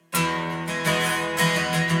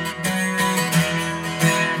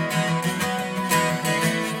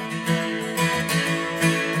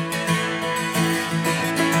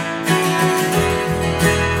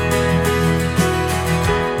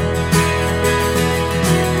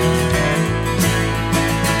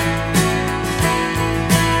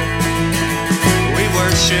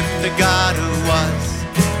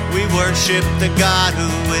worship the God who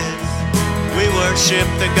is. We worship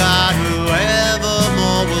the God who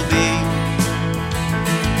evermore will be.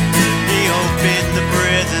 He opened the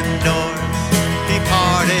prison doors. He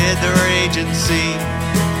parted the raging sea.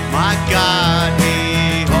 My God,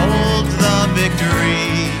 He holds the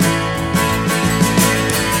victory.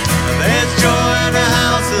 There's joy in the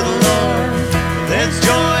house of the Lord. There's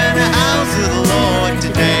joy in the house of the Lord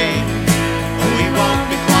today. We won't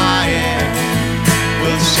be quiet.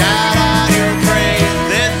 We'll shout out your praise.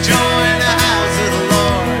 There's joy in the house of the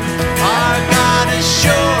Lord. Our God is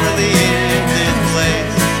surely in this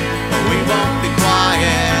place. We won't be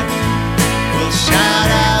quiet. We'll shout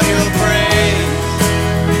out your praise.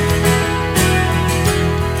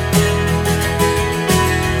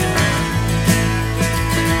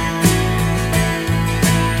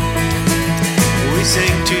 We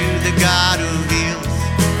sing to the God who heals.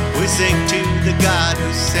 We sing to the God who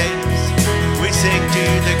saves. We sing to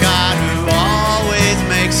the God who always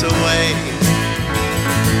makes a way.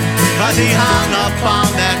 'Cause He hung up on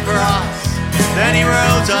that cross, then He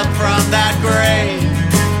rose up from that grave.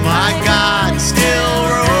 My God, still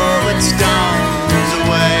rolling stones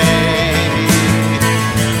away.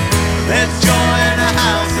 There's joy in the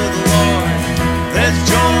house of the Lord. There's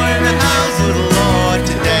joy in the house of the Lord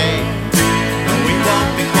today. And we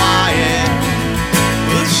won't be quiet.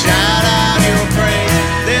 We'll shout out your praise.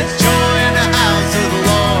 There's joy in the house of the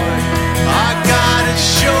Lord. Our God is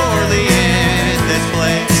surely in this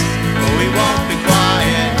place. But we won't be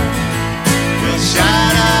quiet. We'll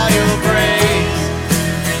shout out your praise.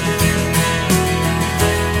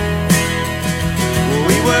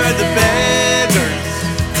 We were the beggars,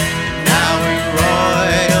 now we're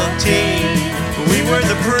royalty. We were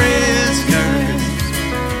the prisoners,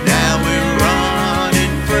 now we're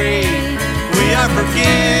running free. We are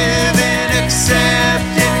forgiven,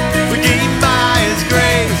 accepted, redeemed by His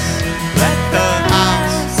grace. Let the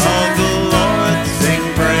house of the Lord sing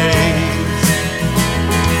praise.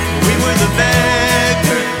 We were the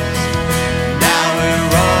beggars, now we're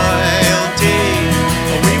royalty.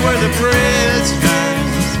 We were the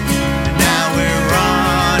prisoners, now we're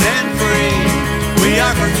running free. We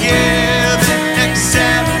are forgiven,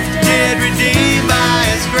 accepted, redeemed by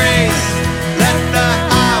His grace. Let the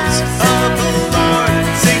house of the Lord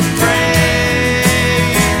sing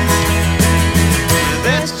praise.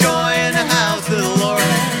 There's joy in the house of the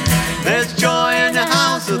Lord. There's joy in the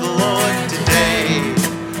house of the Lord today.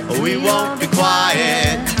 We won't be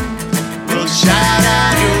quiet. We'll shout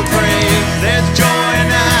out your praise. There's joy in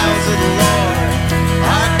the house of the Lord.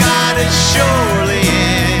 Our God is sure